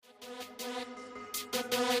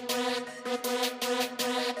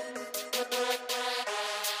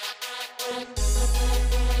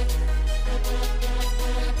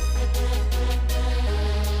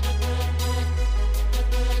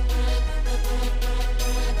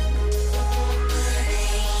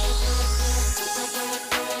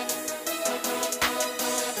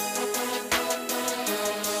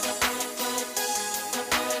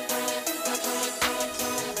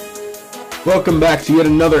Welcome back to yet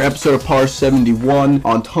another episode of Par 71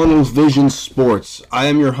 on Tunnels Vision Sports. I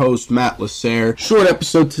am your host, Matt Lasser. Short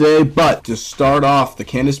episode today, but to start off, the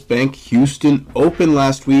Candace Bank Houston Open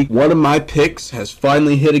last week. One of my picks has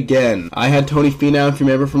finally hit again. I had Tony Finau. If you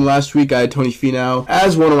remember from last week, I had Tony Finau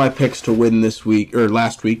as one of my picks to win this week, or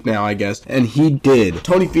last week now, I guess, and he did.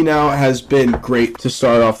 Tony Finau has been great to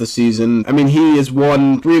start off the season. I mean, he has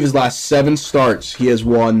won 3 of his last 7 starts. He has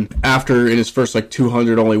won after in his first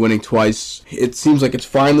 200, only winning twice. It seems like it's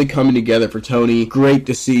finally coming together for Tony. Great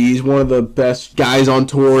to see. He's one of the best guys on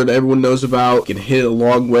tour that everyone knows about. Can hit a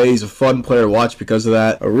long way. He's a fun player to watch because of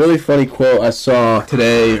that. A really funny quote I saw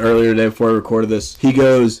earlier today before I recorded this. He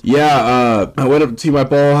goes, I went up to tee my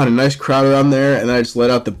ball, had a nice crowd around there, and I just let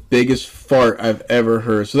out the biggest fart I've ever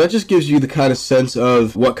heard. So that just gives you the kind of sense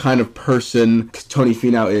of what kind of person Tony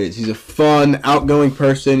Finau is. He's a fun, outgoing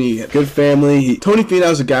person. He has a good family. Tony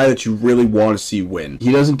Finau is a guy that you really want to see win.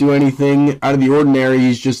 He doesn't do anything out of the ordinary.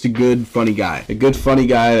 He's just a good, funny guy. A good, funny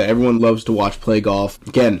guy that everyone loves to watch play golf.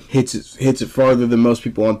 Again, hits it farther than most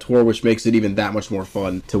people on tour, which makes it even that much more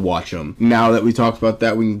fun to watch him. Now that we talked about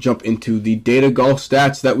that, we can jump into the data golf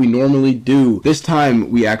stats that we normally do. This time,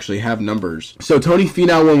 we actually have numbers. So Tony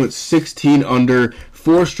Finau won with 16 under,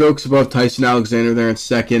 4 strokes above Tyson Alexander there in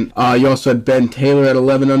second. You also had Ben Taylor at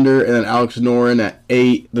 11 under, and then Alex Noren at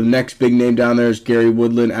 8. The next big name down there is Gary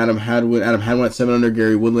Woodland, Adam Hadwin. Adam Hadwin at 7 under,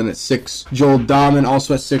 Gary Woodland at 6. Joel Dahman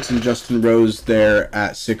also at 6, and Justin Rose there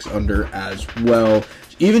at 6 under as well.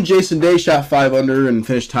 Even Jason Day shot 5 under and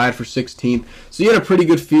finished tied for 16th. So you had a pretty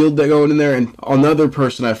good field that going in there. And another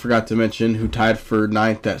person I forgot to mention who tied for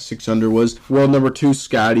 9th at 6 under was world number 2,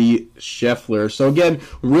 Scotty Scheffler. So again,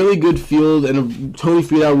 really good field, and Tony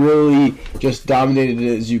Finau really just dominated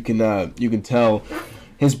it, as you can tell.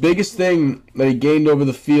 His biggest thing that he gained over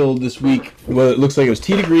the field this week, well, it looks like it was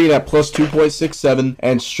tee to green at plus 2.67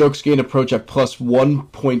 and strokes gained approach at plus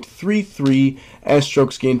 1.33 and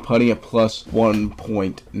strokes gained putting at plus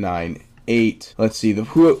 1.98. Let's see, the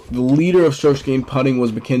leader of strokes gained putting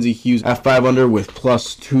was Mackenzie Hughes at 5 under with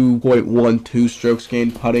plus 2.12 strokes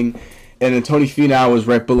gained putting, and then Tony Finau was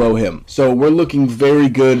right below him. So we're looking very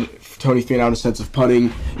good for Tony Finau in a sense of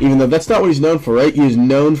putting, even though that's not what he's known for, right? He is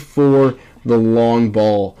known for the long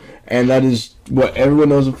ball, and that is what everyone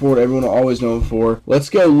knows him for, what everyone always knows him for. Let's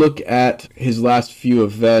go look at his last few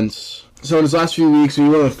events. So in his last few weeks, he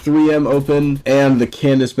won the 3M Open and the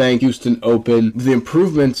Candace Bank Houston Open. The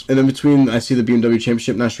improvements, and in between, I see the BMW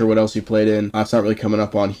Championship. Not sure what else he played in. It's not really coming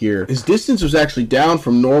up on here. His distance was actually down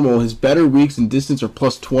from normal. His better weeks in distance are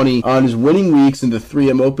plus 20. On his winning weeks in the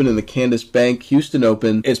 3M Open and the Candace Bank Houston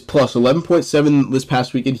Open, it's plus 11.7 this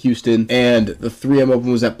past week in Houston, and the 3M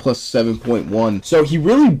Open was at plus 7.1. So he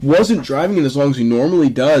really wasn't driving it as long as he normally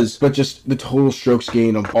does, but just the total strokes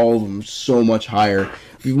gain of all of them so much higher.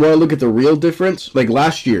 If you want to look at the real difference, like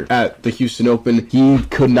last year at the Houston Open, he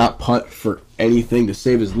could not putt for anything to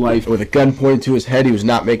save his life. With a gun pointed to his head, he was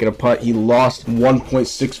not making a putt. He lost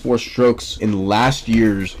 1.64 strokes in last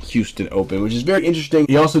year's Houston Open, which is very interesting.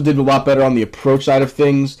 He also did a lot better on the approach side of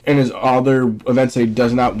things. In his other events that he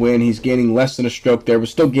does not win, he's gaining less than a stroke there, but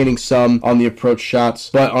still gaining some on the approach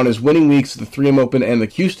shots. But on his winning weeks, the 3M Open and the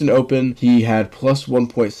Houston Open, he had plus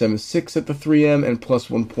 1.76 at the 3M and plus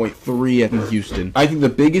 1.3 at the Houston. I think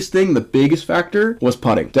the biggest factor was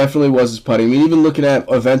putting. Definitely was his putting. I mean, even looking at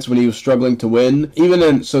events when he was struggling to win,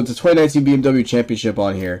 so the 2019 BMW Championship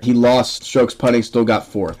on here, he lost strokes putting, still got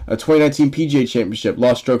 4th. A 2019 PGA Championship,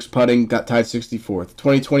 lost strokes putting, got tied 64th.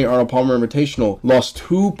 2020 Arnold Palmer Invitational, lost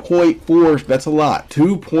 2.4, that's a lot,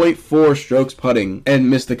 2.4 strokes putting, and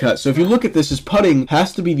missed the cut. So if you look at this, his putting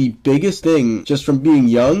has to be the biggest thing, just from being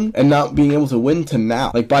young and not being able to win to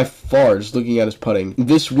now. Like, by far, just looking at his putting.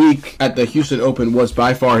 This week at the Houston Open was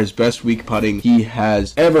by far his best week putting he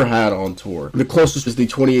has ever had on tour. The closest was the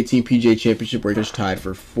 2018 PGA Championship Championship where he just tied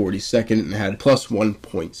for 42nd and had plus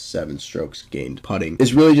 1.7 strokes gained putting.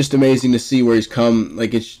 It's really just amazing to see where he's come.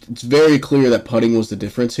 Like, it's very clear that putting was the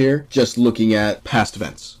difference here, just looking at past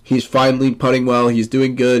events. He's finally putting well. He's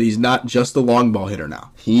doing good. He's not just a long ball hitter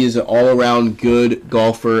now. He is an all-around good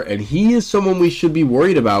golfer, and he is someone we should be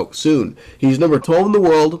worried about soon. He's number 12 in the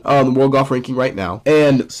world golf ranking right now,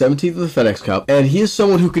 and 17th in the FedEx Cup, and he is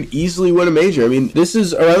someone who could easily win a major. I mean, this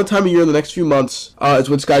is around the time of year in the next few months. It's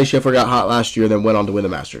when Scottie Scheffler got hot last year, then went on to win the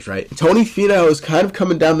Masters, right? Tony Finau is kind of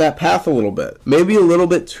coming down that path a little bit. Maybe a little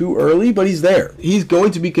bit too early, but he's there. He's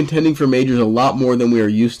going to be contending for majors a lot more than we are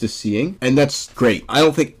used to seeing, and that's great. I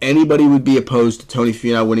don't think anybody would be opposed to Tony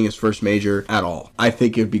Finau winning his first major at all. I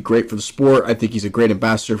think it would be great for the sport. I think he's a great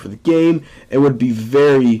ambassador for the game. It would be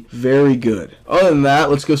very, very good. Other than that,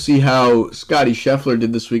 let's go see how Scottie Scheffler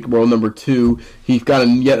did this week, world number 2. He got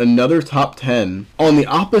yet another top 10. On the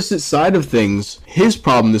opposite side of things, his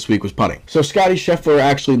problem this week was putting. So Scottie Scheffler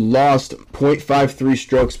actually lost 0.53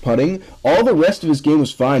 strokes putting. All the rest of his game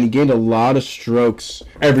was fine. He gained a lot of strokes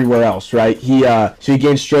everywhere else, right? So he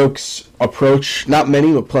gained strokes approach, not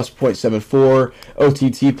many, but plus 0.74,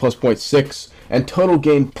 OTT plus 0.6, and total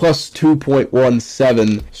gain plus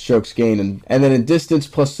 2.17 strokes gain. And then in distance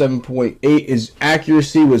plus 7.8. His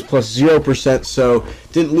accuracy was plus 0%, so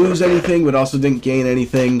didn't lose anything, but also didn't gain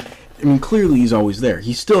anything. I mean, clearly he's always there.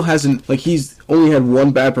 He still hasn't, he's only had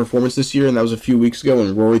one bad performance this year, and that was a few weeks ago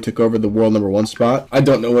when Rory took over the world number 1 spot. I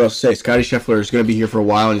don't know what else to say. Scottie Scheffler is going to be here for a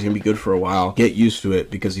while, and he's going to be good for a while. Get used to it,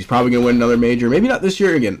 because he's probably going to win another major. Maybe not this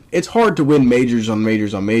year again. It's hard to win majors on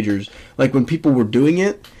majors on majors. Like, when people were doing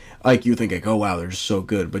it, you think, oh wow, they're just so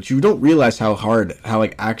good, but you don't realize how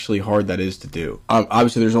actually hard that is to do.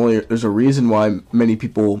 Obviously, there's a reason why many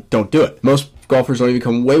people don't do it. Most golfers don't even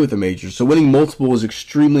come away with a major, so winning multiple is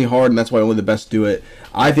extremely hard, and that's why only the best do it.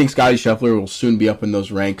 I think Scottie Scheffler will soon be up in those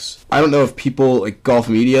ranks. I don't know if people, golf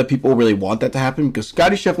media, people really want that to happen, because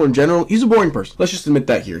Scottie Scheffler in general, he's a boring person. Let's just admit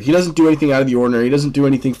that here. He doesn't do anything out of the ordinary. He doesn't do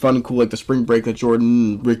anything fun and cool like the spring break that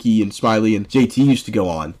Jordan, Ricky, and Smiley and JT used to go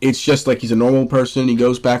on. It's just he's a normal person. He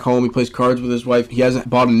goes back home, he plays cards with his wife. He hasn't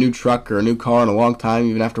bought a new truck or a new car in a long time,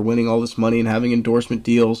 even after winning all this money and having endorsement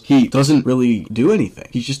deals. He doesn't really do anything.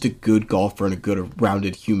 He's just a good golfer and a good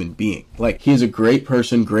rounded human being. He's a great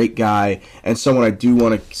person, great guy, and someone I do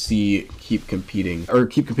want to see keep competing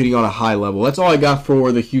on a high level. That's all I got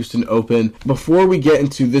for the Houston Open. Before we get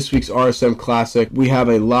into this week's RSM Classic, we have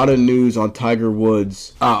a lot of news on Tiger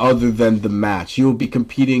Woods other than the match. He will be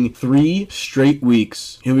competing 3 straight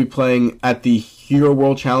weeks. He'll be playing at the Hero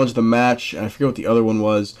World Challenge, the match, and I forget what the other one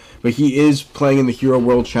was, but he is playing in the Hero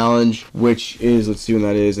World Challenge, which is, let's see when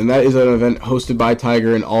that is, and that is an event hosted by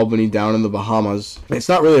Tiger in Albany down in the Bahamas. It's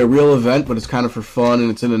not really a real event, but it's kind of for fun,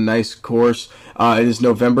 and it's in a nice course. It is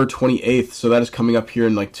November 28th, so that is coming up here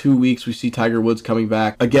in 2 weeks. We see Tiger Woods coming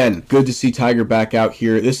back. Again, good to see Tiger back out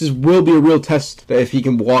here. Will be a real test that if he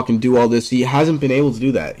can walk and do all this. He hasn't been able to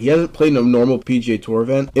do that. He hasn't played in a normal PGA Tour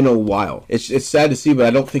event in a while. It's sad to see, but I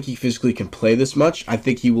don't think he physically can play this much. I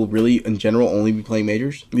think he will really, in general, only be playing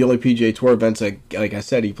majors. The only PGA Tour events, like I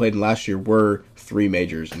said, he played in last year were 3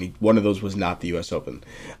 majors, and one of those was not the U.S. Open.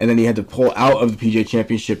 And then he had to pull out of the PGA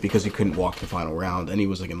Championship because he couldn't walk the final round, and he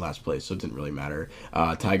was in last place, so it didn't really matter.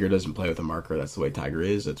 Tiger doesn't play with a marker. That's the way Tiger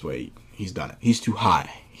is. That's the way he's done it. He's too high.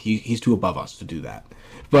 He's too above us to do that.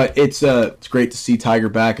 But it's great to see Tiger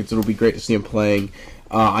back. It'll be great to see him playing.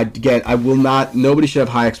 Nobody should have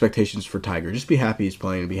high expectations for Tiger. Just be happy he's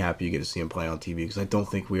playing and be happy you get to see him play on TV, because I don't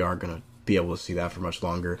think we are going to be able to see that for much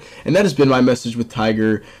longer. And that has been my message with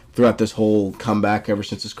Tiger throughout this whole comeback ever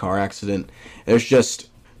since his car accident. There's just,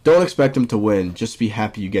 don't expect him to win. Just be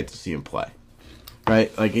happy you get to see him play.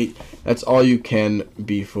 Right? That's all you can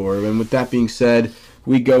be for. And with that being said,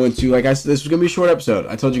 we go into, like I said, this was going to be a short episode.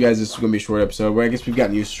 I told you guys this was going to be a short episode. Well, I guess we've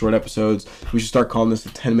gotten used to short episodes. We should start calling this a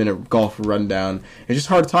 10-minute golf rundown. It's just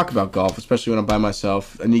hard to talk about golf, especially when I'm by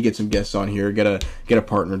myself. I need to get some guests on here, get a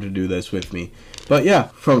partner to do this with me. But yeah,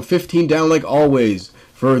 from 15 down like always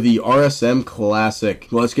for the RSM Classic.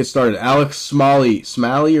 Well, let's get started. Alex Smalley,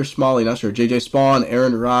 not sure. JJ Spawn,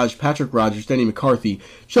 Aaron Raj, Patrick Rogers, Denny McCarthy,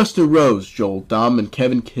 Justin Rose, Joel Dahmen,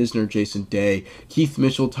 Kevin Kisner, Jason Day, Keith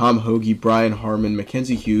Mitchell, Tom Hoagie, Brian Harmon,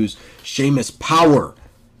 Mackenzie Hughes, Seamus Power,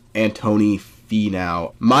 and Tony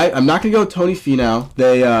Finau. I'm not going to go with Tony Finau.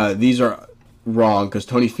 These are wrong because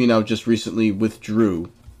Tony Finau just recently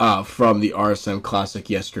withdrew from the RSM Classic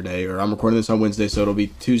yesterday, or I'm recording this on Wednesday, so it'll be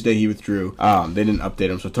Tuesday he withdrew. They didn't update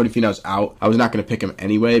him, so Tony Finau's out. I was not going to pick him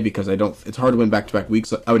anyway because it's hard to win back-to-back weeks.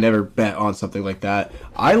 So I would never bet on something like that.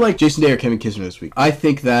 I like Jason Day or Kevin Kisner this week. I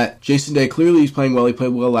think that Jason Day, clearly he's playing well. He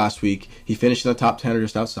played well last week. He finished in the top 10 or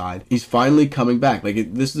just outside. He's finally coming back.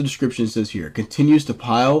 This is the description it says here. Continues to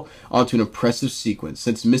pile onto an impressive sequence.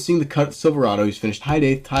 Since missing the cut at Silverado, he's finished tied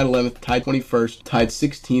 8th, tied 11th, tied 21st, tied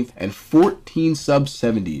 16th, and 14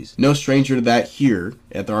 sub-70s. No stranger to that here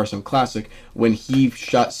at the RSM Classic when he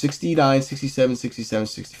shot 69, 67, 67,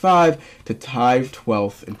 65 to tie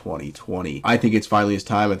 12th in 2020. I think it's finally his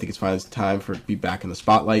time. I think it's finally his time for to be back in the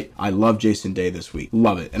spotlight. I love Jason Day this week.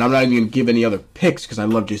 Love it. And I'm not even going to give any other picks because I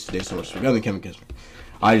love Jason Day so much. Other than Kevin Kisner.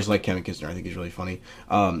 I just like Kevin Kisner. I think he's really funny.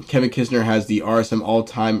 Kevin Kisner has the RSM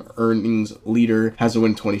all-time earnings leader, has a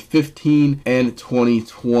win in 2015 and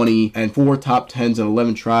 2020, and 4 top 10s and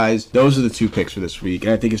 11 tries. Those are the 2 picks for this week,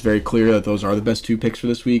 and I think it's very clear that those are the best 2 picks for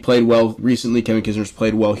this week. Played well recently. Kevin Kisner's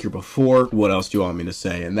played well here before. What else do you want me to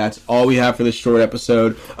say? And that's all we have for this short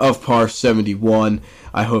episode of Par 71.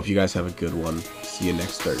 I hope you guys have a good one. See you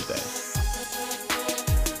next Thursday.